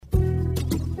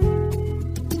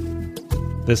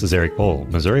This is Eric Bohl,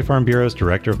 Missouri Farm Bureau's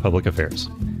Director of Public Affairs.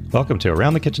 Welcome to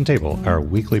Around the Kitchen Table, our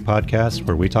weekly podcast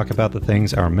where we talk about the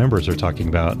things our members are talking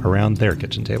about around their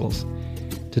kitchen tables.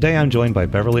 Today I'm joined by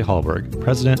Beverly Hallberg,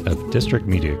 President of District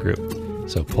Media Group.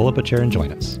 So pull up a chair and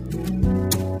join us.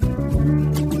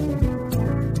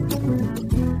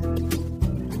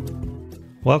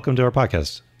 Welcome to our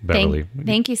podcast, Beverly.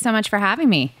 Thank you so much for having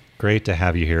me. Great to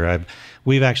have you here.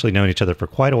 We've actually known each other for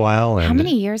quite a while. And how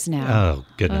many years now? Oh,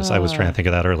 goodness. I was trying to think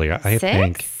of that earlier. I 6?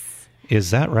 think, is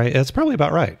that right? It's probably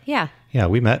about right. Yeah. Yeah,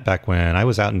 we met back when I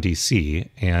was out in D.C.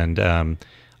 and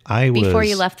Before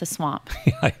you left the swamp.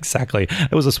 Yeah, exactly.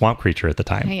 I was a swamp creature at the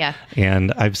time. Yeah.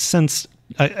 And I've since,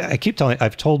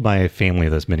 I've told my family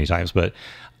this many times, but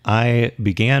I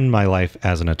began my life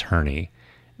as an attorney,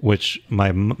 which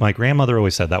my grandmother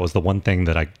always said that was the one thing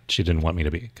that she didn't want me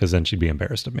to be, because then she'd be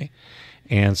embarrassed of me.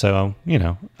 And so,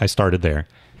 I started there.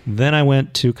 Then I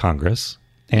went to Congress,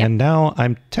 and now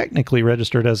I'm technically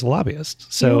registered as a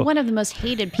lobbyist. So you're one of the most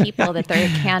hated people that there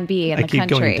can be in the country. I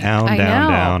keep going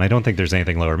down. I don't think there's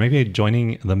anything lower. Maybe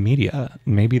joining the media,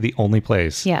 maybe the only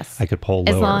place I could poll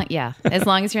lower. As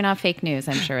long as you're not fake news,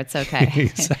 I'm sure it's okay.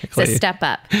 Exactly. So step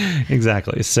up.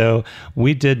 Exactly. So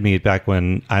we did meet back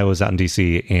when I was out in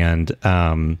D.C. and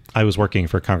I was working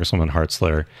for Congresswoman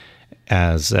Hartzler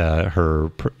as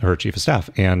her chief of staff.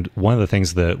 And one of the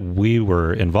things that we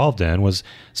were involved in was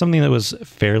something that was a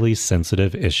fairly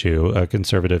sensitive issue, a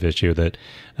conservative issue that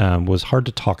was hard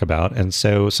to talk about. And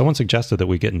so someone suggested that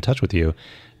we get in touch with you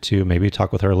to maybe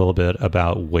talk with her a little bit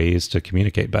about ways to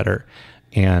communicate better.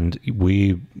 And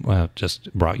we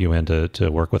just brought you in to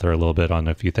work with her a little bit on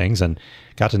a few things and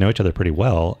got to know each other pretty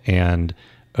well. And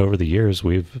over the years,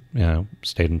 we've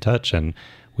stayed in touch, and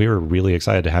we were really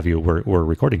excited to have you. We're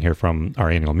recording here from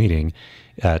our annual meeting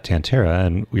at Tantera,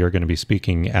 and we are going to be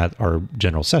speaking at our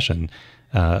general session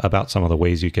about some of the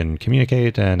ways you can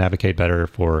communicate and advocate better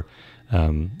for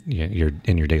your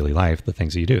daily life, the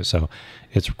things that you do. So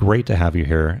it's great to have you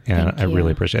here, and I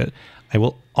really appreciate it. I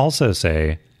will also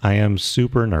say I am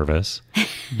super nervous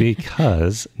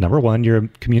because, number one, you're a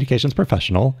communications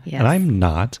professional, and I'm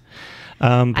not.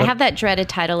 I have that dreaded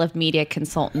title of media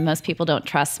consultant. Most people don't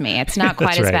trust me. It's not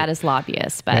quite as bad as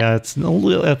lobbyist, but yeah, it's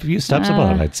a few steps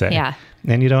above, I'd say. Yeah.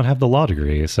 And you don't have the law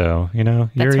degree, so you're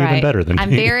even better than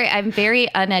me. I'm very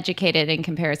uneducated in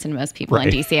comparison to most people in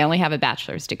DC. I only have a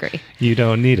bachelor's degree. You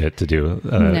don't need it to do.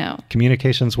 No.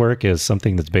 Communications work is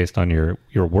something that's based on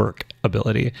your work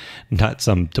ability, not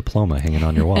some diploma hanging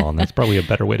on your wall, and that's probably a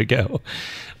better way to go.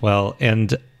 Well,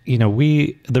 and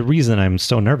the reason I'm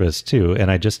so nervous too,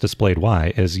 and I just displayed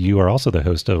why, is you are also the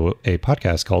host of a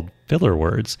podcast called Filler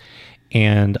Words.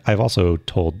 And I've also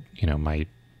told,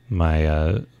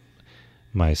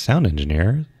 my sound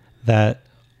engineer that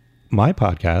my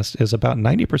podcast is about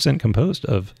 90% composed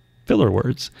of filler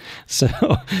words. So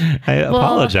I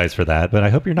apologize for that, but I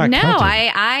hope you're not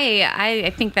counting.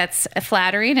 I think that's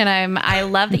flattering, and I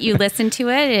love that you listen to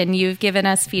it and you've given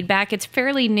us feedback. It's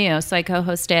fairly new, so I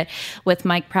co-host it with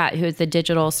Mike Pratt, who is the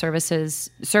Digital Service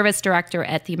Director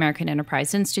at the American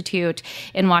Enterprise Institute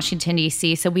in Washington,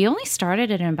 D.C. So we only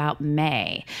started it in about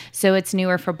May, so it's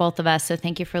newer for both of us. So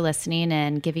thank you for listening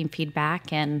and giving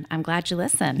feedback, and I'm glad you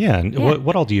listen. Yeah, and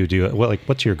what all do you do?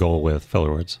 What's your goal with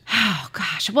Filler Words? Oh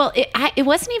gosh, well, it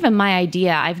wasn't even my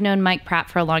idea. I've known Mike Pratt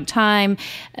for a long time.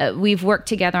 We've worked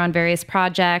together on various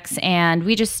projects, and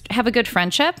we just have a good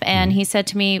friendship. And he said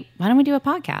to me, why don't we do a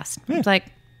podcast? I was like,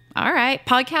 all right,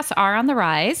 podcasts are on the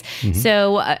rise.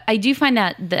 So I do find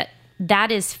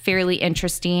that is fairly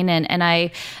interesting. And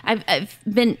I've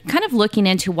been kind of looking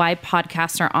into why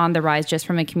podcasts are on the rise just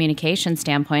from a communication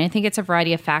standpoint. I think it's a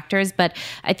variety of factors, but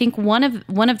I think one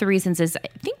of the reasons is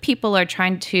I think people are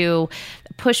trying to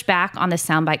push back on the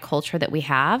soundbite culture that we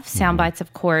have. Soundbites,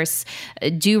 of course,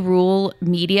 do rule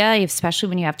media, especially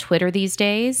when you have Twitter these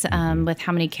days, with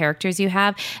how many characters you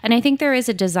have. And I think there is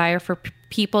a desire for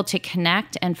people to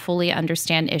connect and fully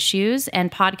understand issues,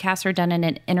 and podcasts are done in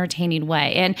an entertaining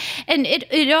way. And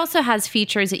it also has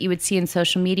features that you would see in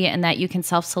social media, in that you can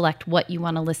self-select what you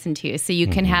want to listen to. So you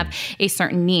can have a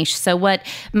certain niche. So what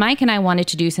Mike and I wanted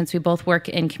to do, since we both work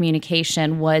in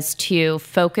communication, was to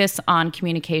focus on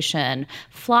communication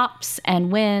flops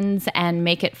and wins and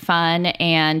make it fun.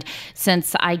 And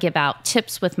since I give out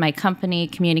tips with my company,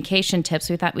 communication tips,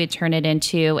 we thought we'd turn it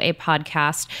into a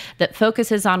podcast that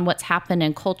focuses on what's happened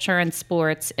entertainment and culture and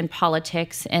sports and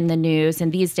politics and the news.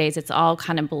 And these days, it's all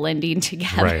kind of blending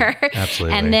together. Right.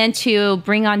 Absolutely. And then to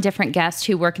bring on different guests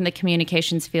who work in the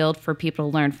communications field for people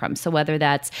to learn from. So whether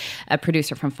that's a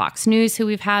producer from Fox News who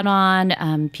we've had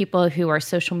on, people who are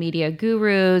social media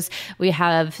gurus. We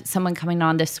have someone coming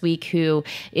on this week who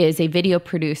is a video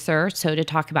producer, so to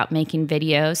talk about making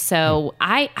videos. So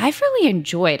I've really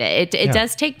enjoyed it. It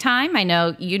does take time. I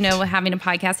know, having a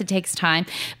podcast, it takes time,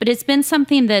 but it's been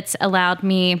something that's allowed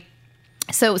me.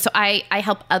 So I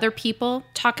help other people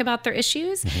talk about their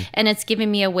issues, and it's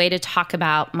given me a way to talk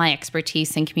about my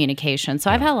expertise in communication. So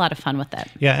I've had a lot of fun with it.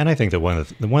 Yeah, and I think that one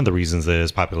of the reasons that it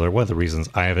is popular, one of the reasons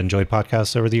I have enjoyed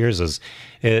podcasts over the years is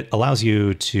it allows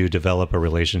you to develop a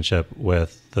relationship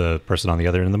with the person on the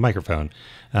other end of the microphone,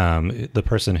 the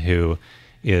person who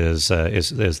is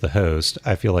the host.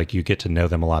 I feel like you get to know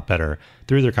them a lot better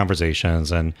through their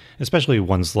conversations, and especially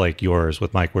ones like yours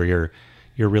with Mike, where you're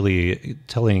really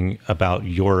telling about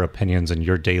your opinions and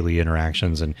your daily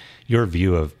interactions and your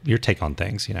view of your take on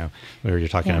things, where you're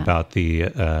talking about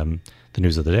the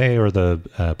news of the day or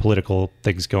the political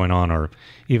things going on, or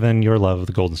even your love of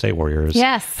the Golden State Warriors.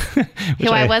 Yes. Who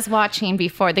I was watching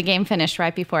before the game finished,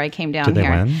 right before I came down here. Did they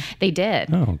win? They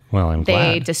did. Oh, well, I'm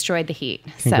glad. They destroyed the Heat.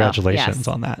 Congratulations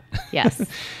on that. Yes.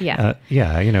 Yeah.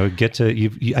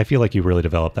 I feel like you really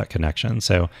developed that connection.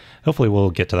 So hopefully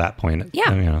we'll get to that point.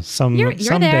 Yeah.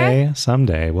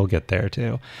 Someday we'll get there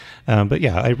too. But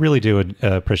yeah, I really do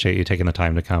appreciate you taking the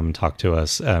time to come talk to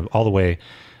us all the way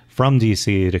from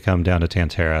DC to come down to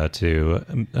Tantera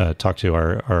to talk to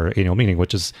our annual meeting,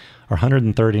 which is our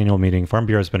 103rd annual meeting. Farm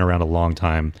Bureau has been around a long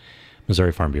time.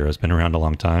 Missouri Farm Bureau has been around a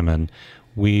long time, and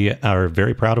we are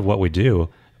very proud of what we do,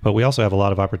 but we also have a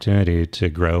lot of opportunity to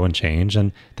grow and change,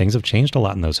 and things have changed a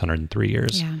lot in those 103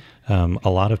 years. Yeah. A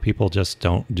lot of people just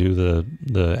don't do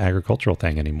the agricultural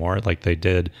thing anymore like they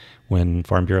did when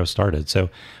Farm Bureau started. So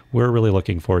we're really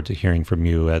looking forward to hearing from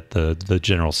you at the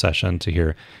general session to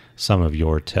hear some of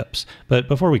your tips. But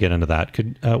before we get into that,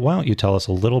 why don't you tell us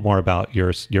a little more about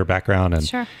your background and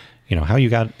Sure. How you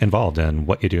got involved and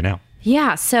what you do now?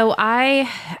 Yeah, so I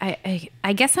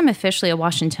guess I'm officially a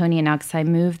Washingtonian now because I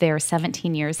moved there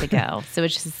 17 years ago. So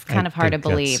it's just kind of hard to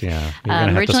believe. Yeah, you're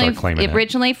gonna have to start claiming it.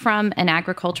 Originally from an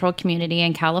agricultural community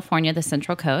in California, the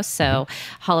Central Coast. So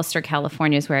Hollister,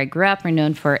 California is where I grew up. We're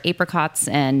known for apricots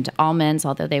and almonds,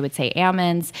 although they would say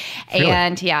almonds. Really?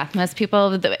 And yeah, most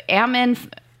people, the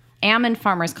almond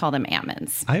farmers call them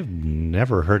almonds. I've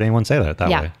never heard anyone say that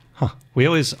way. Huh. We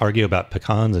always argue about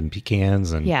pecans and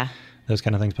pecans and those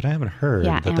kind of things, but I haven't heard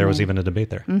that there was even a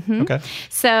debate there. Okay.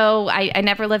 So I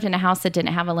never lived in a house that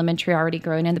didn't have a lemon tree already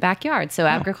growing in the backyard. So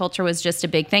agriculture was just a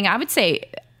big thing. I would say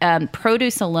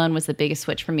produce alone was the biggest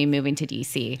switch for me moving to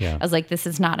DC. Yeah. I was like, this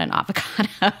is not an avocado.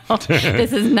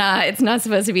 It's not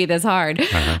supposed to be this hard.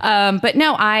 But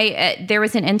no, there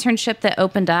was an internship that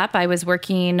opened up. I was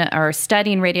working or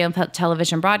studying radio and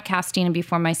television broadcasting. And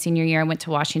before my senior year, I went to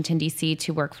Washington, DC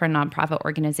to work for a nonprofit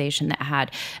organization that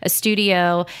had a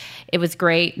studio. It was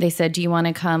great. They said, do you want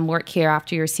to come work here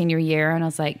after your senior year? And I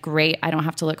was like, great. I don't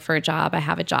have to look for a job. I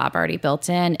have a job already built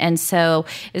in. And so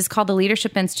it's called the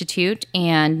Leadership Institute.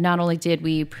 And not only did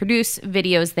we produce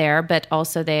videos there, but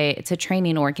also it's a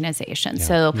training organization. Yeah,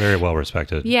 so very well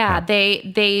respected. Yeah,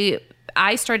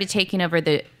 I started taking over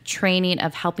the training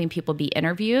of helping people be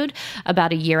interviewed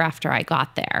about a year after I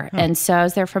got there. And so I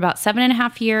was there for about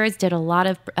 7.5 years, did a lot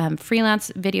of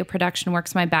freelance video production work.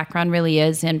 So my background really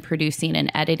is in producing and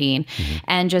editing,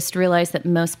 and just realized that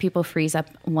most people freeze up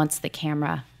once the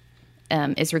camera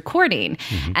is recording.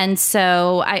 And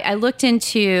so I looked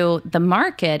into the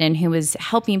market and who was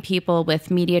helping people with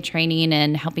media training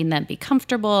and helping them be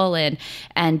comfortable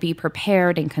and be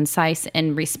prepared and concise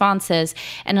in responses.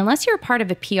 And unless you're part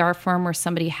of a PR firm where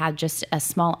somebody had just a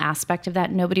small aspect of that,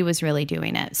 nobody was really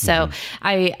doing it. So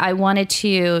I wanted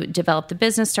to develop the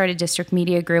business, started District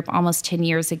Media Group almost 10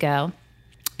 years ago.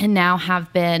 And now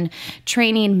have been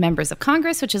training members of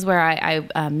Congress, which is where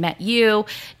I met you,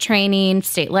 training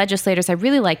state legislators. I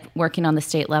really like working on the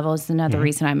state level. Is another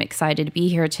reason I'm excited to be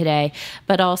here today.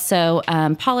 But also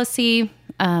policy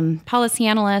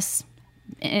analysts,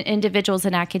 individuals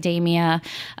in academia.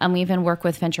 We even work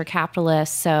with venture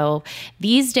capitalists. So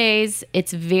these days,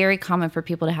 it's very common for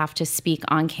people to have to speak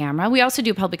on camera. We also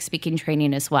do public speaking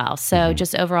training as well. So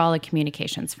just overall a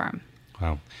communications firm.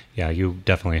 Wow. Yeah, you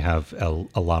definitely have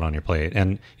a lot on your plate.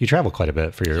 And you travel quite a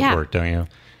bit for your work, don't you?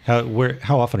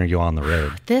 How often are you on the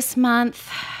road? This month,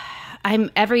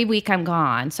 every week I'm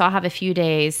gone. So I'll have a few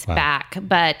days back.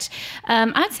 But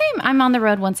I'd say I'm on the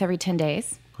road once every 10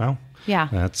 days. Wow. Yeah.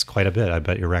 That's quite a bit. I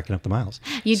bet you're racking up the miles.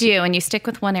 You do, and you stick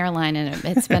with one airline, and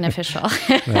it's beneficial.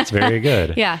 That's very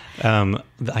good. Yeah.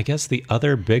 I guess the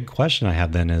other big question I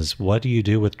have then is, what do you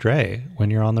do with Dre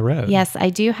when you're on the road? Yes, I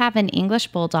do have an English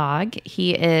bulldog.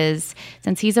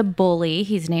 Since he's a bully,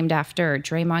 he's named after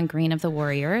Draymond Green of the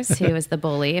Warriors, who is the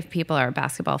bully, if people are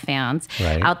basketball fans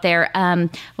out there. Well,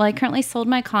 I currently sold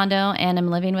my condo, and I'm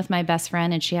living with my best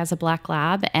friend, and she has a black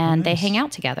lab, and they hang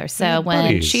out together. So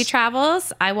when she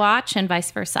travels, I watch, and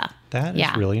vice versa. That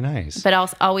is really nice. But I'll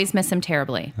always miss him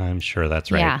terribly. I'm sure that's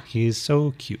right. Yeah. He's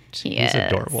so cute. He's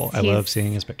adorable. I love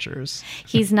seeing his pictures.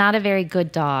 He's not a very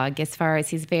good dog as far as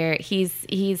he's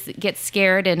gets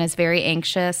scared and is very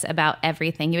anxious about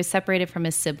everything. He was separated from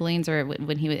his siblings or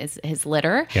when he was his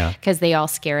litter because they all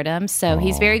scared him. So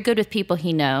he's very good with people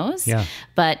he knows,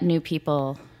 but new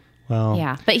people...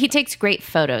 Well, but he takes great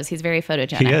photos. He's very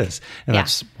photogenic. He is. And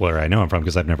that's where I know him from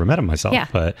because I've never met him myself. Yeah.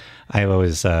 But I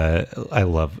always, I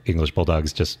love English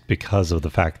Bulldogs just because of the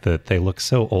fact that they look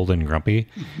so old and grumpy.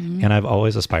 Mm-hmm. And I've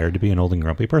always aspired to be an old and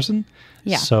grumpy person.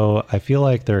 Yeah. So I feel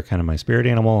like they're kind of my spirit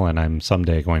animal, and I'm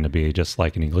someday going to be just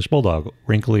like an English Bulldog,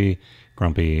 wrinkly,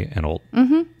 grumpy, and old.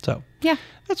 Mm-hmm. So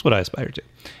that's what I aspire to.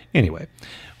 Anyway.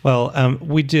 Well,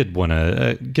 we did want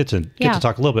to get to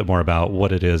talk a little bit more about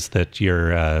what it is that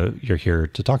you're here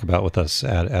to talk about with us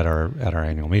at our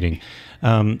annual meeting.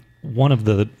 One of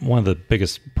the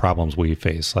biggest problems we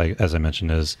face, like as I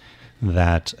mentioned, is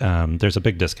that there's a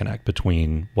big disconnect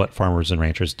between what farmers and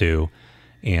ranchers do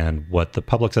and what the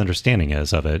public's understanding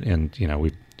is of it. And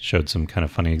we showed some kind of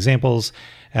funny examples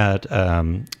at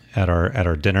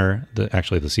our dinner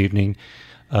actually this evening,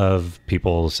 of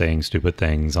people saying stupid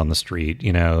things on the street.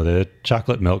 The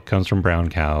chocolate milk comes from brown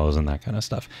cows and that kind of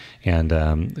stuff. And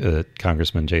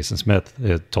Congressman Jason Smith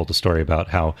told a story about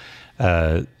how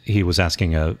he was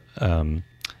asking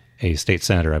a state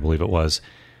senator, I believe it was,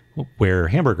 where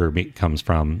hamburger meat comes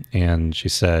from. And she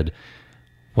said,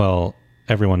 well,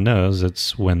 everyone knows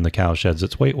it's when the cow sheds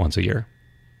its weight once a year.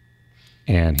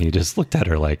 And he just looked at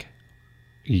her like,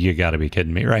 you got to be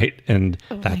kidding me, right? And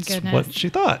that's what she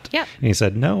thought. Yeah. And he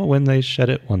said, no, when they shed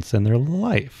it once in their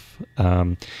life.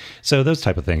 So those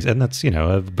type of things. And that's,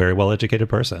 a very well-educated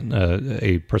person,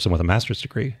 a person with a master's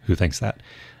degree who thinks that.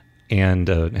 And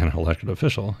an elected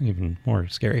official, even more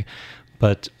scary.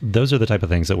 But those are the type of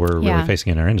things that we're really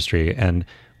facing in our industry. And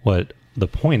what the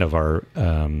point of our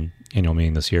annual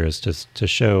meeting this year is just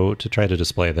to try to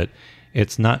display that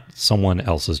it's not someone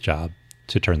else's job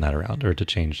to turn that around or to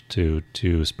change,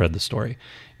 to spread the story.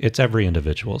 It's every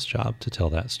individual's job to tell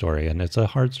that story. And it's a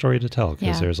hard story to tell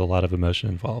because there's a lot of emotion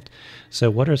involved. So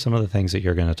what are some of the things that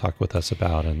you're going to talk with us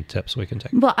about and tips we can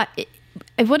take? Well,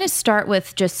 I want to start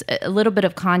with just a little bit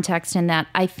of context in that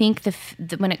I think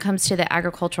when it comes to the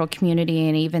agricultural community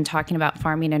and even talking about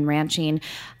farming and ranching,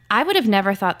 I would have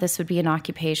never thought this would be an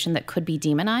occupation that could be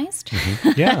demonized.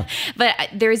 Mm-hmm. Yeah. But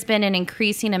there's been an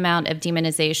increasing amount of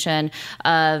demonization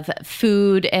of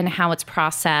food and how it's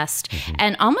processed,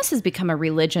 and almost has become a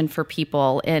religion for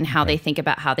people in how they think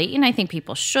about how they eat. And I think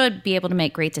people should be able to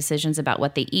make great decisions about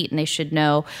what they eat, and they should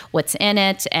know what's in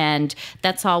it, and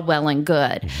that's all well and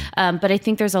good. But I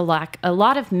think there's a lot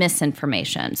of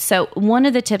misinformation. So one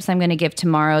of the tips I'm going to give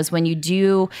tomorrow is when you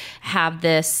do have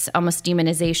this almost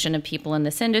demonization of people in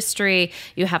this industry,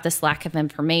 you have this lack of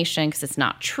information because it's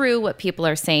not true what people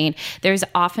are saying. There's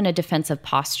often a defensive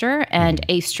posture and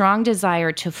a strong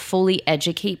desire to fully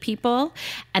educate people,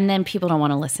 and then people don't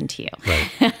want to listen to you.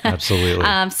 Right. Absolutely.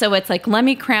 So it's like, let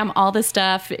me cram all this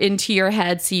stuff into your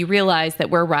head so you realize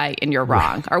that we're right and you're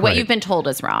wrong, or what you've been told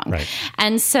is wrong. Right.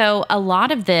 And so a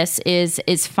lot of this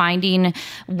is finding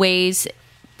ways.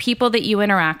 People that you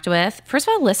interact with, first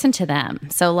of all, listen to them.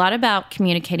 So a lot about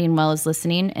communicating well is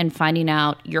listening and finding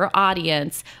out your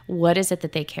audience, what is it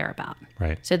that they care about?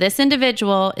 Right. So this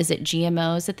individual, is it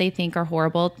GMOs that they think are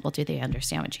horrible? Well, do they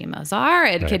understand what GMOs are?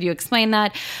 And could you explain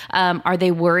that? Are they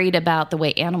worried about the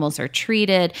way animals are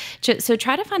treated? So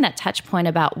try to find that touch point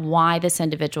about why this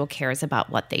individual cares about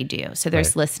what they do. So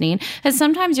there's listening. Because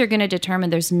sometimes you're going to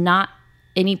determine there's not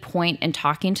any point in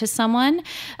talking to someone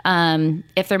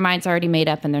if their mind's already made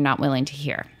up and they're not willing to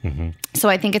hear. Mm-hmm. So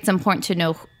I think it's important to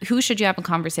know who should you have a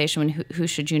conversation with, who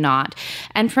should you not.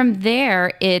 And from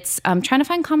there, it's trying to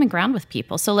find common ground with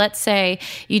people. So let's say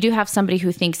you do have somebody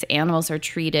who thinks animals are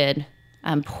treated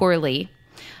poorly,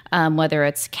 whether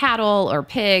it's cattle or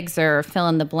pigs or fill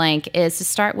in the blank, is to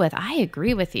start with, I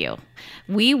agree with you.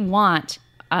 We want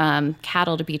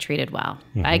cattle to be treated well.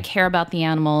 Mm-hmm. I care about the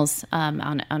animals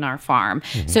on our farm.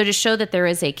 Mm-hmm. So to show that there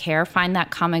is a care, find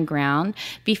that common ground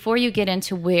before you get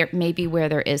into where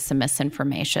there is some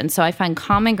misinformation. So I find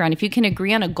common ground. If you can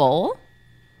agree on a goal,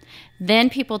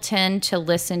 then people tend to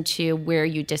listen to where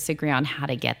you disagree on how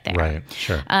to get there. Right,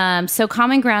 sure. So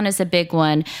common ground is a big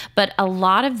one, but a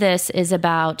lot of this is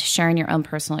about sharing your own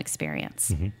personal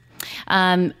experience.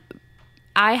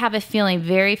 I have a feeling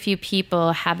very few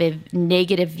people have a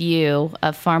negative view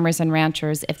of farmers and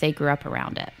ranchers if they grew up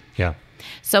around it. Yeah.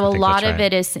 So a lot of right.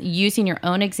 it is using your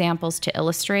own examples to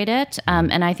illustrate it.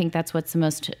 And I think that's what's the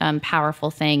most powerful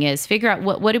thing is figure out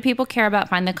what do people care about,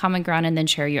 find the common ground, and then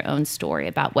share your own story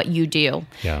about what you do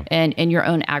in your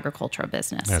own agricultural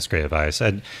business. That's great advice.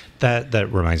 And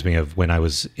that reminds me of when I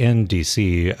was in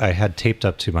DC, I had taped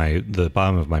up to the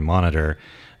bottom of my monitor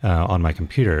on my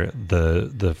computer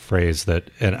the phrase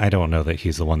that, and I don't know that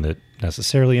he's the one that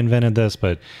necessarily invented this,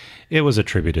 but it was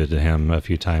attributed to him a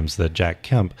few times that Jack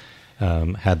Kemp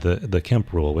had the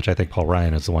Kemp rule, which I think Paul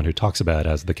Ryan is the one who talks about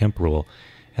as the Kemp rule.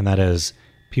 And that is,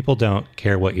 people don't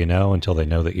care what you know until they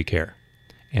know that you care.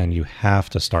 And you have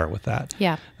to start with that.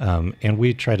 Yeah. And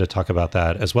we try to talk about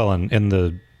that as well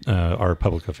in our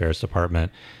public affairs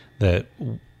department, that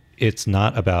it's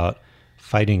not about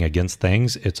fighting against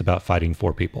things, it's about fighting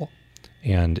for people.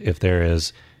 And if there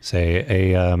is, say,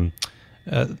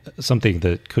 something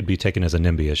that could be taken as a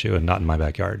NIMBY issue and not in my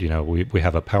backyard. We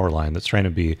have a power line that's trying to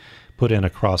be put in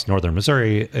across northern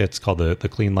Missouri. It's called the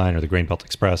Clean Line or the Grain Belt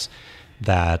Express,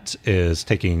 that is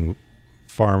taking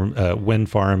wind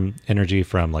farm energy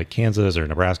from like Kansas or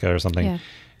Nebraska or something,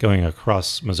 going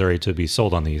across Missouri to be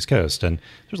sold on the East Coast. And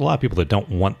there's a lot of people that don't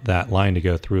want that line to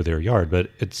go through their yard,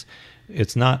 but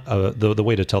it's not the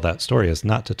way to tell that story is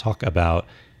not to talk about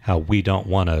how we don't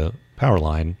want a power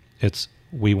line. It's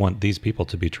we want these people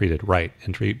to be treated right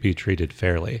and be treated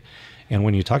fairly. And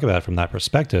when you talk about it from that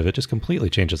perspective, it just completely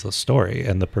changes the story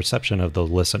and the perception of the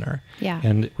listener. Yeah.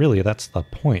 And really, that's the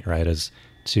point, right? Is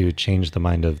to change the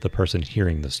mind of the person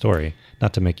hearing the story,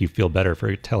 not to make you feel better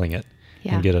for telling it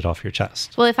and get it off your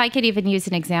chest. Well, if I could even use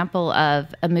an example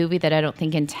of a movie that I don't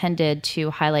think intended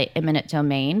to highlight eminent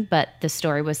domain, but the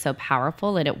story was so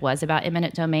powerful and it was about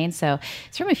eminent domain. So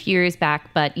it's from a few years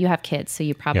back, but you have kids, so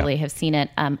you probably have seen it,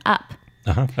 Up.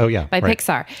 Oh, yeah. By right.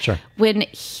 Pixar. Sure. When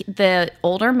the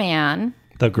older man...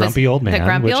 The grumpy old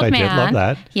man, which I did love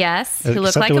that. Yes, who looked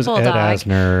Except like it was a bulldog. Ed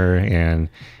Asner, and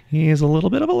he is a little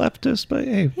bit of a leftist, but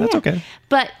hey, that's okay.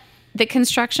 But the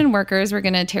construction workers were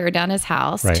going to tear down his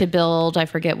house to build, I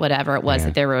forget whatever it was,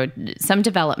 that there were some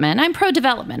development. I'm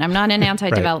pro-development. I'm not an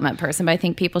anti-development person, but I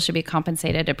think people should be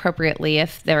compensated appropriately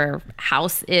if their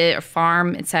house, or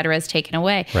farm, et cetera, is taken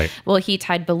away. Right. Well, he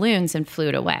tied balloons and flew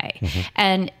it away.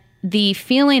 And the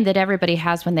feeling that everybody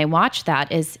has when they watch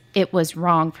that is it was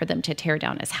wrong for them to tear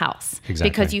down his house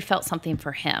because you felt something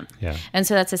for him. Yeah. And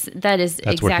so that's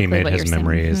exactly where he made what his you're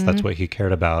memories. saying. That's what he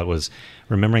cared about, was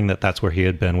remembering that that's where he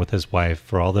had been with his wife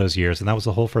for all those years. And that was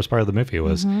the whole first part of the movie,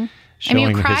 was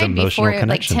showing his cried emotional before,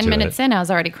 connection like 10 to minutes it. in, I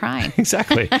was already crying.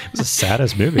 Exactly. It was the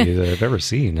saddest movie that I've ever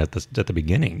seen at the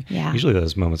beginning. Yeah. Usually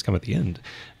those moments come at the end.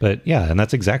 But yeah, and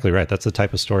that's exactly right. That's the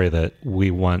type of story that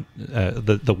we want.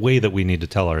 The way that we need to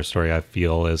tell our story, I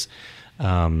feel, is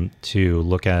to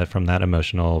look at it from that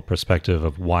emotional perspective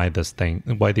of why these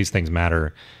things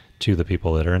matter to the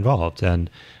people that are involved. And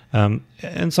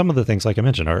some of the things, like I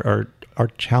mentioned, are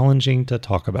challenging to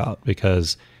talk about,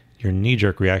 because your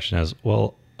knee-jerk reaction is,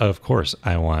 well, of course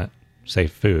I want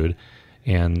safe food,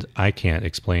 and I can't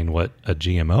explain what a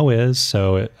GMO is,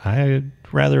 so I'd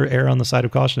rather err on the side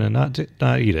of caution and not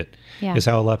eat it. Yeah. Is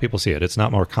how a lot of people see it. It's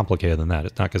not more complicated than that.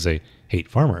 It's not because they hate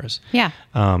farmers. Yeah.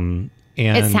 And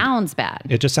it sounds bad.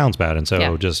 It just sounds bad. And so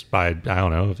I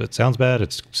don't know, if it sounds bad,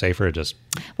 it's safer to just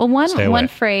stay away. One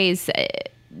phrase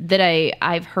that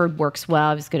I've heard works well,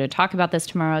 I was going to talk about this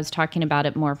tomorrow. I was talking about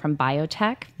it more from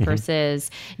biotech versus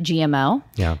GMO.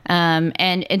 Yeah.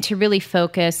 And to really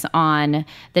focus on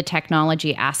the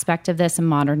technology aspect of this and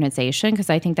modernization, because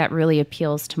I think that really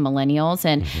appeals to millennials.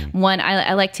 And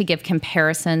I like to give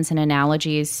comparisons and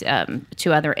analogies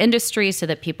to other industries so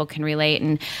that people can relate.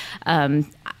 And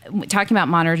talking about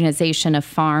modernization of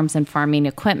farms and farming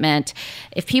equipment,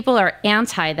 if people are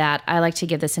anti that, I like to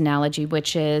give this analogy,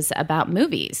 which is about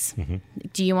movies.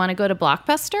 Do you want to go to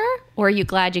Blockbuster, or are you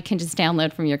glad you can just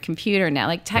download from your computer now?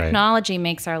 Like, technology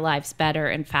makes our lives better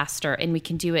and faster, and we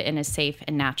can do it in a safe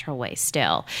and natural way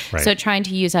still. Right. So trying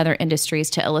to use other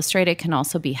industries to illustrate it can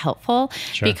also be helpful,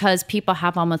 because people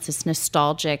have almost this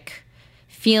nostalgic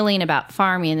feeling about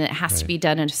farming, and it has to be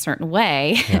done in a certain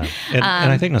way. Yeah. And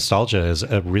I think nostalgia is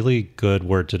a really good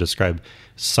word to describe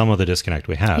some of the disconnect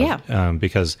we have. Yeah.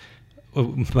 Because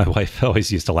my wife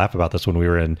always used to laugh about this when we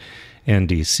were in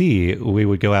DC. We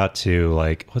would go out to,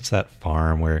 like, what's that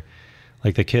farm where,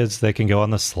 like, the kids, they can go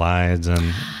on the slides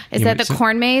and Is that the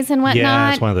corn maze and whatnot?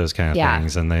 Yeah, it's one of those kind of Yeah.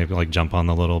 things. And they like jump on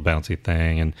the little bouncy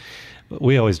thing. And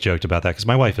we always joked about that because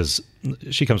my wife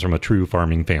she comes from a true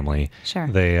farming family. Sure.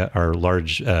 They are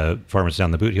large farmers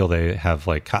down the Boot Heel. They have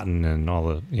like cotton and all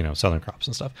the, southern crops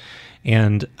and stuff.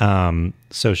 And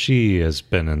so she has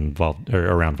been involved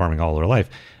or around farming all her life.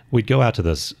 We'd go out to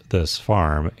this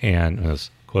farm and this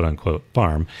quote unquote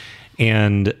farm,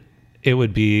 and it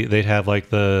would be, they'd have like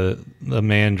the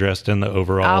man dressed in the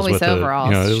overalls. Always with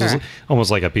overalls, it sure. was almost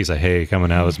like a piece of hay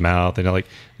coming out of his mouth. And like,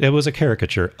 it was a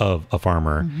caricature of a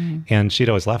farmer. And she'd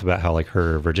always laugh about how like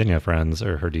her Virginia friends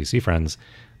or her DC friends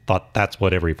thought that's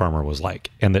what every farmer was like.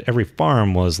 And that every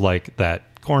farm was like that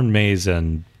corn maze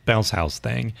and bounce house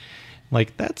thing.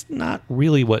 Like, that's not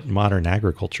really what modern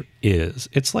agriculture is.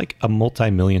 It's like a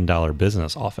multi-million-dollar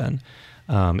business often.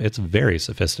 It's very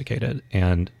sophisticated.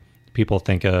 And people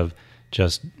think of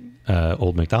just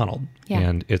Old MacDonald. Yeah.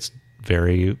 And it's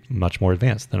very much more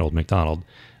advanced than Old MacDonald.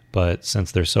 But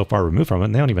since they're so far removed from it,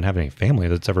 and they don't even have any family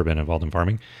that's ever been involved in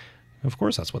farming, of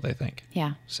course that's what they think.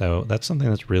 Yeah. So that's something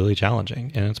that's really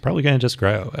challenging. And it's probably going to just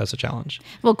grow as a challenge.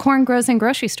 Well, corn grows in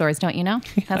grocery stores, don't you know?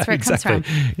 That's where it comes from.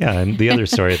 Yeah. And the other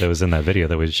story that was in that video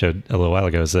that we showed a little while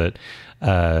ago is that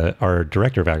our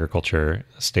director of agriculture,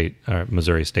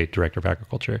 Missouri State Director of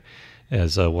Agriculture,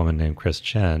 is a woman named Chris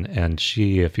Chen. And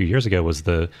she, a few years ago, was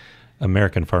the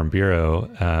American Farm Bureau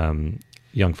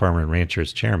Young Farmer and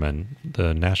Ranchers Chairman,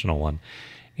 the national one.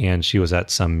 And she was at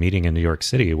some meeting in New York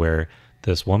City where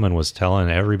this woman was telling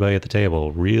everybody at the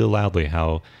table real loudly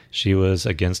how she was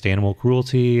against animal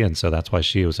cruelty. And so that's why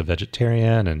she was a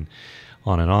vegetarian and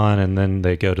on. And then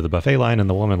they go to the buffet line and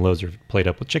the woman loads her plate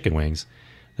up with chicken wings.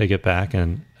 They get back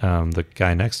and the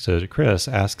guy next to Chris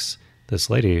asks this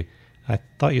lady, I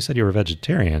thought you said you were a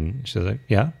vegetarian. She's like,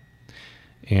 yeah.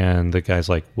 And the guy's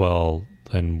like, well,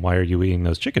 then why are you eating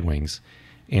those chicken wings?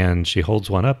 And she holds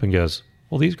one up and goes,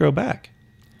 well, these grow back.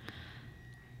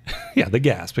 Yeah, the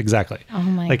gasp, exactly. Oh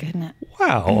my goodness.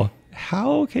 Wow.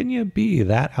 How can you be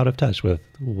that out of touch with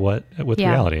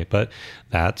reality? But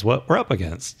that's what we're up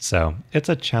against. So it's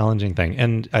a challenging thing.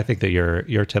 And I think that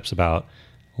your tips about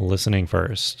listening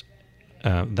first,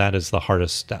 that is the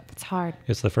hardest step. It's hard.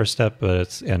 It's the first step,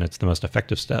 but it's the most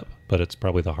effective step, but it's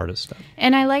probably the hardest step.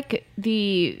 And I like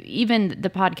even the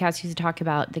podcast used to talk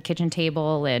about the kitchen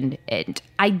table, and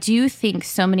I do think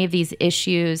so many of these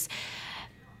issues,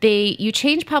 you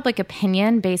change public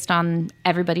opinion based on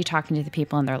everybody talking to the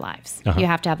people in their lives. You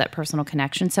have to have that personal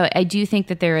connection. So I do think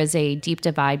that there is a deep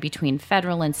divide between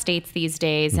federal and states these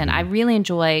days. And I really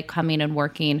enjoy coming and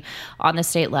working on the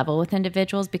state level with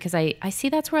individuals because I see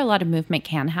that's where a lot of movement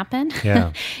can happen.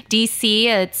 Yeah.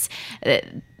 DC,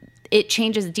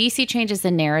 DC changes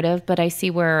the narrative, but I see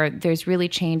where there's really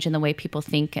change in the way people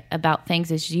think about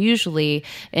things is usually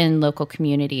in local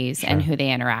communities and who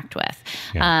they interact with.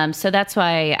 Yeah. So that's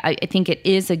why I think it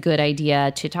is a good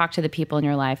idea to talk to the people in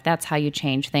your life. That's how you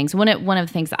change things. One of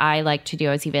the things I like to do,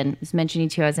 I was mentioning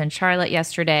to you, I was in Charlotte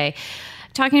yesterday,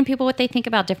 talking to people what they think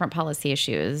about different policy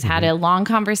issues. Had a long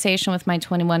conversation with my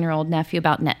 21-year-old nephew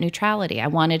about net neutrality. I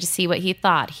wanted to see what he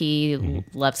thought. He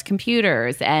loves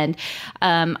computers. And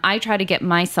I try to get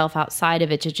myself outside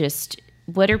of it to just,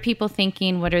 what are people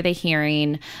thinking? What are they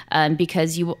hearing?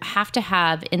 Because you have to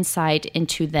have insight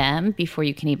into them before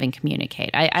you can even communicate.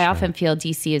 I often feel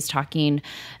DC is talking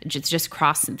just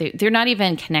cross. They're not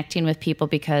even connecting with people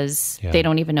because they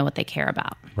don't even know what they care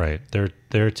about. Right.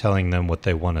 They're telling them what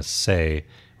they want to say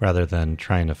rather than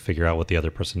trying to figure out what the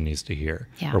other person needs to hear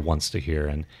or wants to hear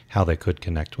and how they could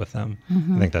connect with them.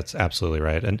 I think that's absolutely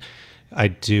right. And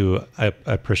I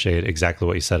appreciate exactly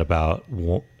what you said about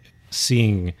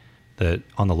seeing that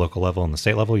on the local level and the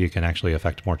state level, you can actually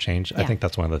affect more change. I think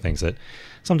that's one of the things that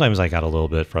sometimes I got a little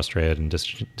bit frustrated and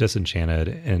disenchanted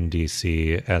in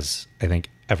DC, as I think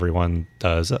everyone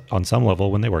does on some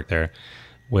level when they work there,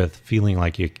 with feeling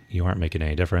like you aren't making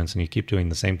any difference and you keep doing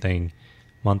the same thing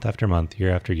month after month, year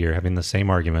after year, having the same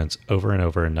arguments over and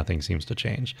over and nothing seems to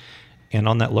change. And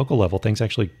on that local level, things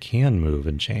actually can move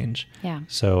and change. Yeah.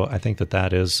 So I think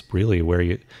that is really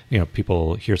where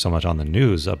people hear so much on the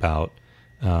news about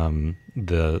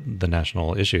the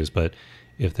national issues, but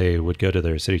if they would go to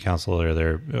their city council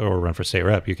or run for state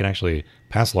rep, you can actually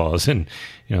pass laws, and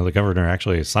the governor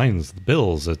actually signs the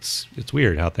bills. It's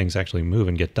weird how things actually move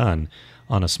and get done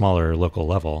on a smaller local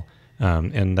level,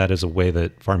 and that is a way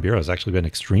that Farm Bureau has actually been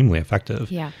extremely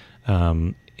effective. Yeah.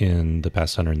 In the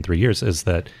past 103 years, is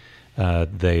that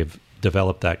they've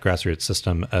developed that grassroots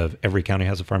system of every county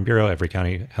has a Farm Bureau, every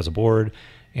county has a board.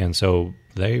 And so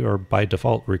they are by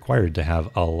default required to have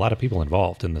a lot of people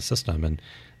involved in the system, and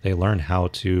they learn how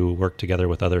to work together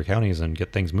with other counties and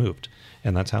get things moved.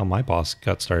 And that's how my boss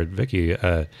got started. Vicky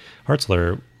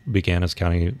Hartzler began as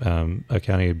a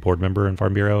county board member in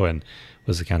Farm Bureau and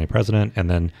was the county president. And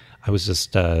then I was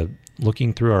just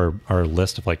looking through our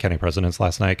list of like county presidents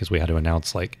last night because we had to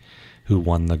announce like who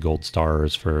won the gold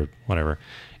stars for whatever.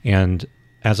 And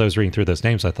as I was reading through those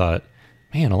names, I thought,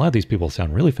 man, a lot of these people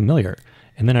sound really familiar.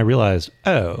 And then I realized,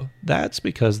 oh, that's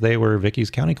because they were Vicky's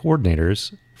county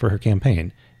coordinators for her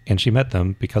campaign. And she met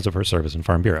them because of her service in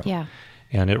Farm Bureau. Yeah.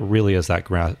 And it really is that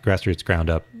grassroots ground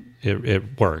up.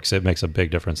 It works. It makes a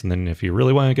big difference. And then if you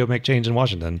really want to go make change in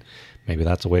Washington, maybe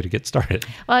that's a way to get started.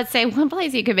 Well, I'd say one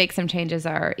place you could make some changes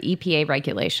are EPA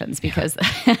regulations because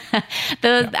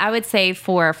I would say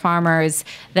for farmers,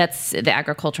 that's the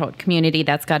agricultural community,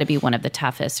 that's got to be one of the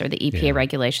toughest, or the EPA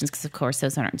regulations, because of course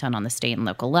those aren't done on the state and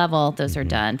local level. Those are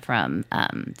done from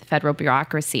the federal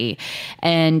bureaucracy.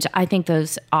 And I think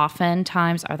those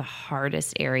oftentimes are the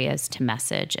hardest areas to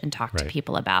message and talk to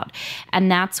people about.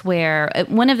 And that's where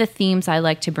one of the themes I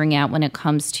like to bring out when it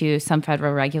comes to some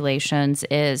federal regulations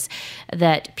is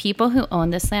that people who own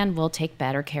this land will take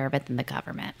better care of it than the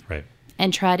government. Right.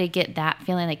 And try to get that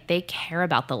feeling like they care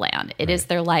about the land. It is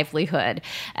their livelihood.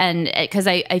 And because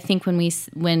I think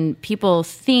when people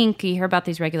think, you hear about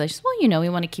these regulations, well, we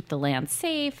want to keep the land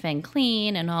safe and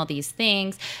clean and all these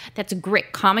things. That's a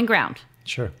great common ground.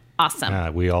 Sure.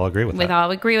 Awesome. We all agree with that. We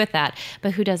all agree with that.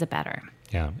 But who does it better?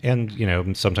 Yeah.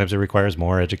 And, sometimes it requires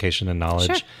more education and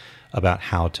knowledge about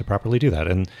how to properly do that.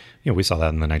 And, we saw that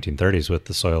in the 1930s with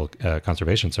the Soil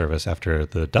Conservation Service after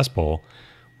the Dust Bowl.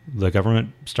 The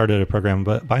government started a program,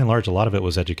 but by and large, a lot of it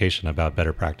was education about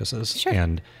better practices. Sure.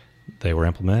 And they were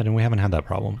implemented, and we haven't had that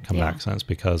problem come back since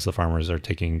because the farmers are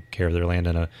taking care of their land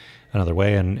in another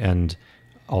way. And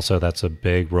also that's a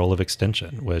big role of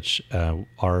extension, which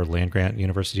our land grant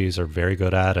universities are very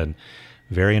good at and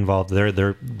very involved.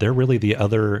 They're really the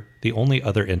only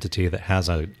other entity that has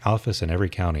an office in every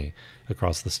county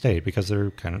across the state because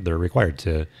they're required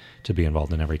to be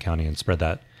involved in every county and spread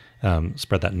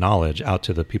that knowledge out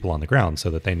to the people on the ground so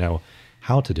that they know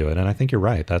how to do it. And I think you're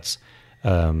right. That's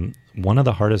one of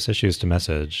the hardest issues to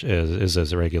message is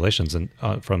the regulations and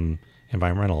from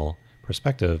environmental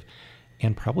perspective.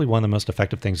 And probably one of the most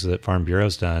effective things that Farm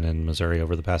Bureau's done in Missouri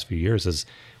over the past few years is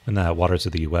when the Waters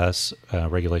of the U.S.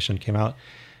 Regulation came out.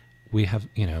 We have,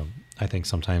 I think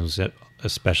sometimes,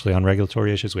 especially on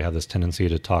regulatory issues, we have this tendency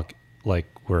to talk like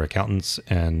we're accountants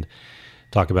and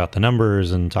talk about the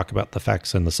numbers and talk about the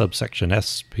facts in the subsection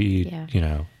SP,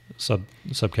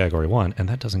 subcategory 1, and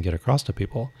that doesn't get across to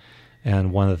people.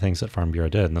 And one of the things that Farm Bureau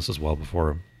did, and this was well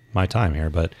before my time here,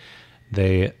 but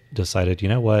they decided, you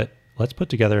know what, let's put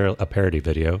together a parody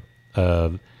video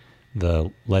of the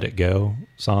Let It Go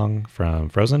song from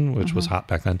Frozen, which was hot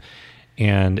back then.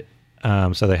 And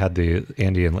so they had the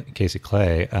Andy and Casey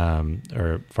Clay,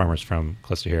 or farmers from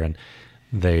close to here, and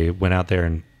they went out there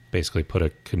and basically put a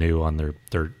canoe on their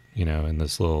in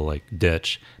this little like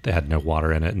ditch that had no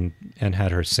water in it, and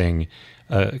had her sing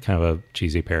kind of a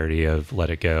cheesy parody of Let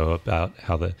It Go about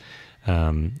how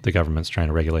the government's trying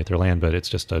to regulate their land, but it's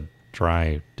just a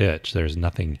dry ditch. There's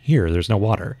nothing here. There's no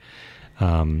water.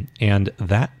 And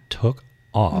that took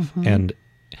off. And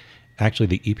actually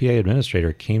the EPA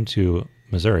administrator came to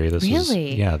Missouri. This was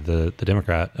the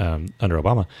Democrat under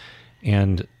Obama,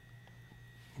 and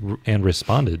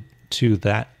responded to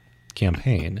that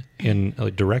campaign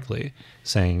directly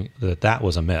saying that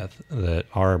was a myth, that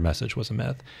our message was a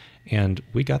myth. And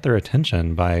we got their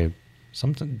attention by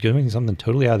doing something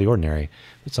totally out of the ordinary.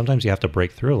 But sometimes you have to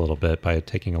break through a little bit by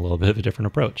taking a little bit of a different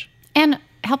approach. And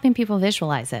helping people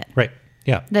visualize it. Right.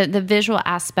 Yeah. The visual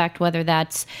aspect, whether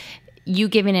that's you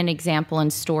giving an example in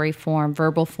story form,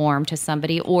 verbal form to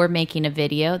somebody, or making a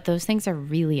video, those things are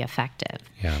really effective.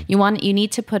 Yeah. You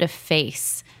need to put a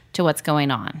face to what's going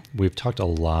on. We've talked a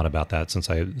lot about that since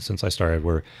I started.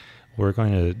 We're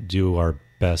going to do our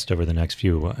best over the next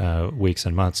few weeks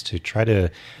and months to try to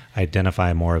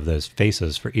identify more of those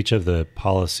faces for each of the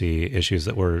policy issues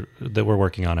that we're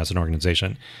working on as an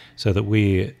organization, so that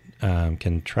we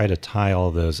can try to tie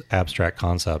all those abstract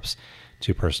concepts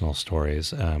to personal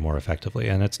stories more effectively.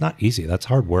 And it's not easy. That's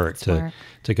hard work to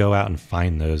go out and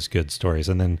find those good stories,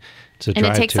 and then to drive.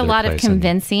 And it takes a lot of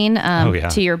convincing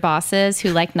to your bosses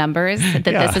who like numbers that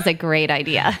this is a great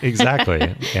idea.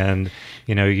 Exactly. And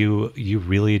you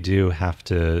really do have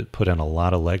to put in a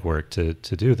lot of legwork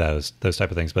to do those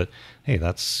type of things. But hey,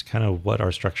 that's kind of what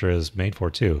our structure is made for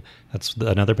too. That's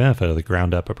another benefit of the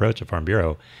ground up approach at Farm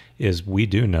Bureau, is we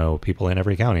do know people in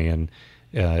every county, and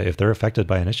if they're affected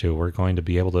by an issue, we're going to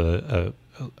be able to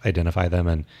identify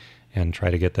them and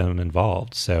try to get them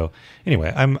involved. So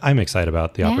anyway, I'm excited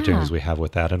about the opportunities we have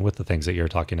with that, and with the things that you're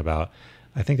talking about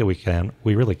I think that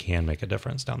we really can make a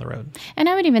difference down the road. And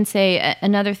I would even say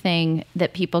another thing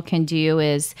that people can do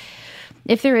is,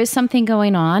 if there is something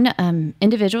going on,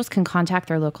 individuals can contact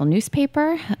their local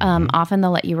newspaper. Often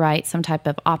they'll let you write some type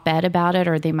of op-ed about it,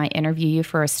 or they might interview you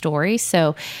for a story.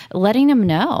 So letting them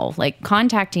know, like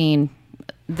contacting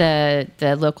the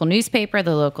local newspaper,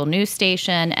 the local news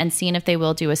station, and seeing if they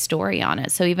will do a story on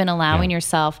it. So even allowing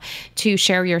yourself to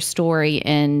share your story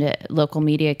in local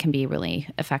media can be really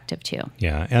effective too.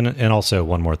 Yeah. And also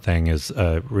one more thing is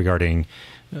regarding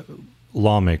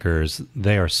lawmakers.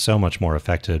 They are so much more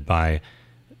affected by,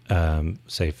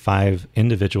 say, 5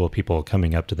 individual people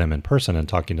coming up to them in person and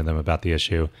talking to them about the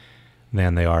issue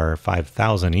than they are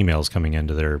 5,000 emails coming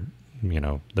into their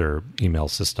email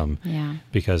system. Yeah.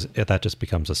 Because that just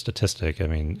becomes a statistic. I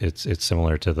mean, it's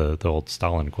similar to the old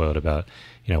Stalin quote about,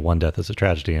 one death is a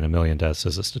tragedy and a million deaths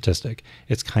is a statistic.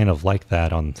 It's kind of like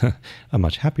that on a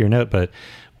much happier note, but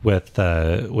with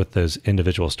those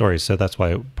individual stories. So that's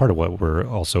why part of what we're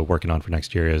also working on for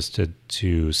next year is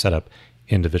to set up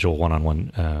individual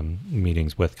one-on-one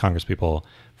meetings with congresspeople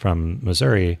from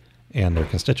Missouri and their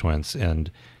constituents,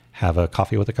 and have a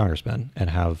coffee with a congressman and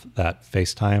have that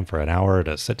FaceTime for an hour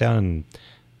to sit down and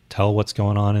tell what's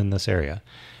going on in this area.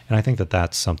 And I think that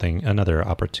that's another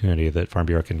opportunity that Farm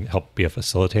Bureau can help be a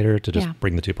facilitator to just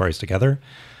bring the two parties together.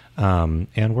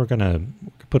 And we're going to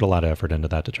put a lot of effort into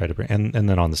that to try to bring, and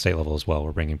then on the state level as well,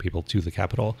 we're bringing people to the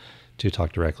Capitol to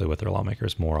talk directly with their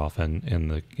lawmakers more often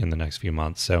in the next few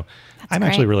months. So I'm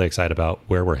actually really excited about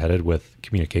where we're headed with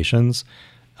communications,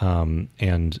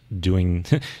 and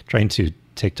trying to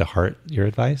take to heart your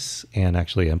advice and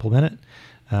actually implement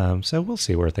it. So we'll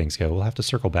see where things go. We'll have to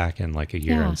circle back in like a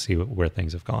year and see where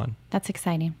things have gone. That's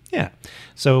exciting. Yeah.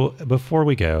 So before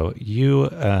we go,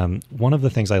 one of the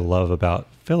things I love about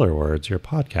Filler Words, your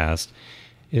podcast,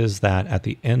 is that at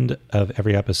the end of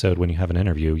every episode, when you have an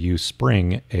interview, you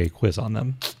spring a quiz on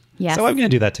them. Yes. So I'm going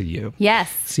to do that to you.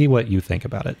 Yes. See what you think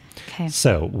about it. Okay.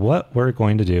 So what we're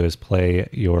going to do is play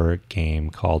your game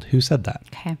called Who Said That?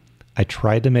 Okay. I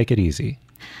tried to make it easy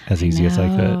as I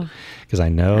could, because I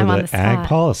know that ag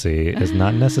policy is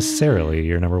not necessarily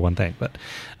your number one thing. But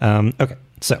okay,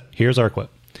 so here's our quote.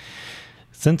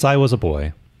 Since I was a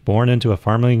boy, born into a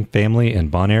farming family in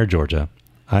Bon Air, Georgia,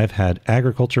 I've had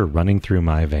agriculture running through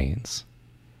my veins.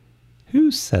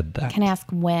 Who said that? Can I ask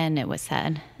when it was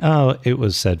said? Oh, it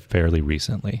was said fairly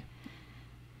recently.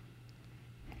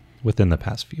 Within the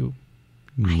past few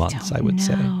months, I would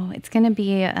say. It's going to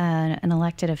be an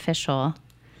elected official.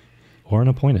 Or an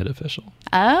appointed official.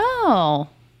 Oh,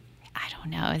 I don't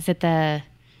know. Is it the...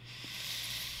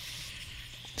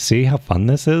 See how fun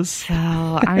this is? So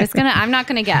I'm not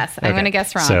going to guess. I'm going to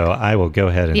guess wrong. So I will go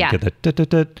ahead and get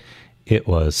the... It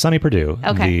was Sonny Perdue,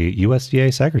 the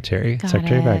USDA Secretary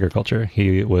of Agriculture.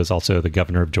 He was also the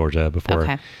governor of Georgia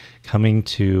before coming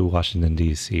to Washington,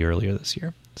 D.C. earlier this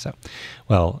year. So,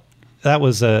 well, that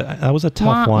was a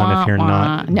tough one if you're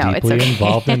not deeply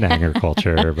involved in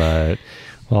agriculture, but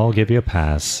I'll give you a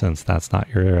pass since that's not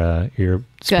your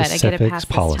specifics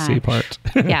policy part.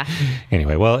 Yeah.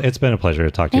 Anyway, well, it's been a pleasure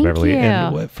to talk to you, Beverly.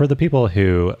 And for the people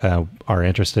who are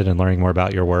interested in learning more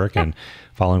about your work and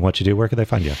following what you do, where could they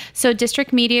find you? So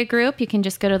District Media Group, you can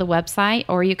just go to the website,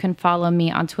 or you can follow me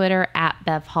on Twitter at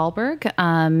Bev Hallberg.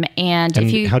 And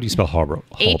if you, how do you spell Hallberg?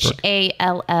 Hallberg.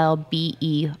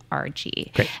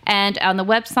 Great. And on the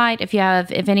website,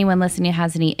 if anyone listening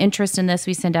has any interest in this,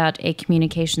 we send out a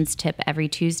communications tip every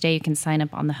Tuesday. You can sign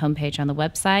up on the homepage on the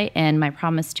website. And my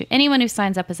promise to anyone who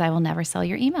signs up is I will never sell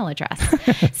your email address.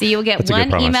 So you will get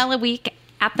one email a week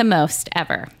at the most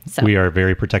ever. So we are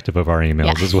very protective of our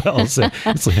emails as well. So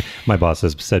my boss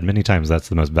has said many times that's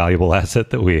the most valuable asset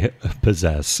that we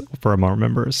possess for our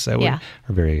members. So we are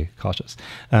very cautious.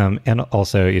 And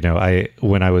also,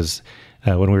 when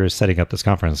we were setting up this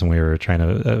conference and we were trying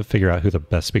to figure out who the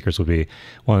best speakers would be,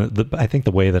 I think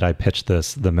the way that I pitched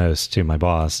this the most to my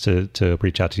boss to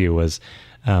reach out to you was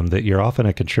that you're often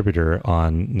a contributor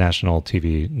on national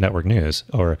TV network news,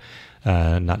 or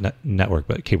not network,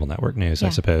 but cable network news, I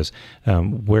suppose.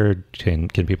 Where can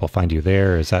people find you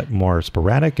there? Is that more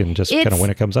sporadic and just kind of when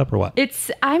it comes up, or what?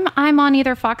 I'm on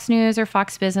either Fox News or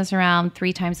Fox Business around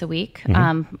 3 times a week,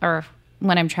 or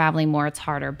when I'm traveling more, it's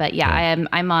harder. But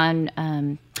I'm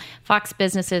on Fox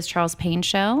Business's Charles Payne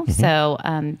show, so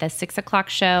the 6 o'clock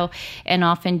show, and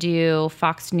often do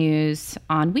Fox News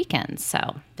on weekends. So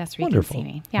that's where you can see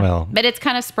me. Yeah, well, but it's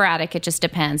kind of sporadic. It just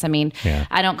depends. I mean,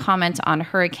 I don't comment on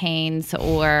hurricanes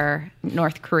or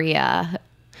North Korea,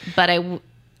 but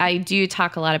I do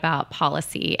talk a lot about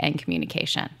policy and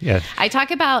communication. Yeah. I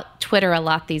talk about Twitter a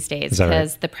lot these days that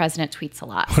because right? the president tweets a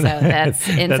lot. So that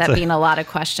ends up being a lot of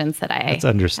questions that I... That's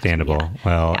understandable.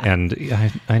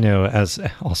 And I know as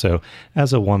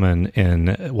a woman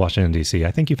in Washington, D.C.,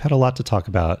 I think you've had a lot to talk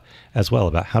about as well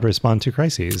about how to respond to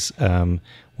crises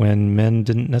when men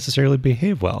didn't necessarily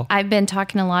behave well. I've been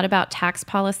talking a lot about tax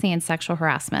policy and sexual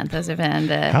harassment. Those have been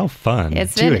the... How fun.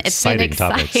 Two exciting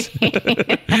topics.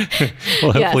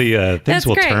 Well, hopefully things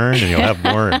will turn and you'll have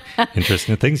more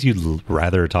interesting things you'd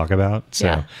rather talk about.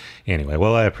 So anyway,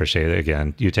 well, I appreciate it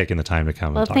again, you taking the time to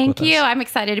come and talk with us. Thank you. I'm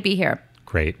excited to be here.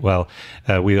 Great. Well,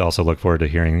 we also look forward to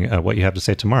hearing what you have to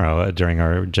say tomorrow during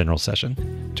our general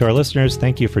session. To our listeners,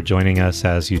 thank you for joining us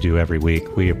as you do every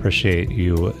week. We appreciate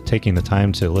you taking the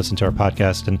time to listen to our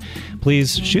podcast. And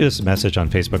please shoot us a message on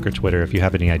Facebook or Twitter if you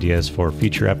have any ideas for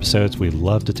future episodes. We'd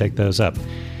love to take those up.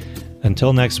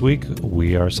 Until next week,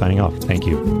 we are signing off. Thank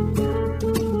you.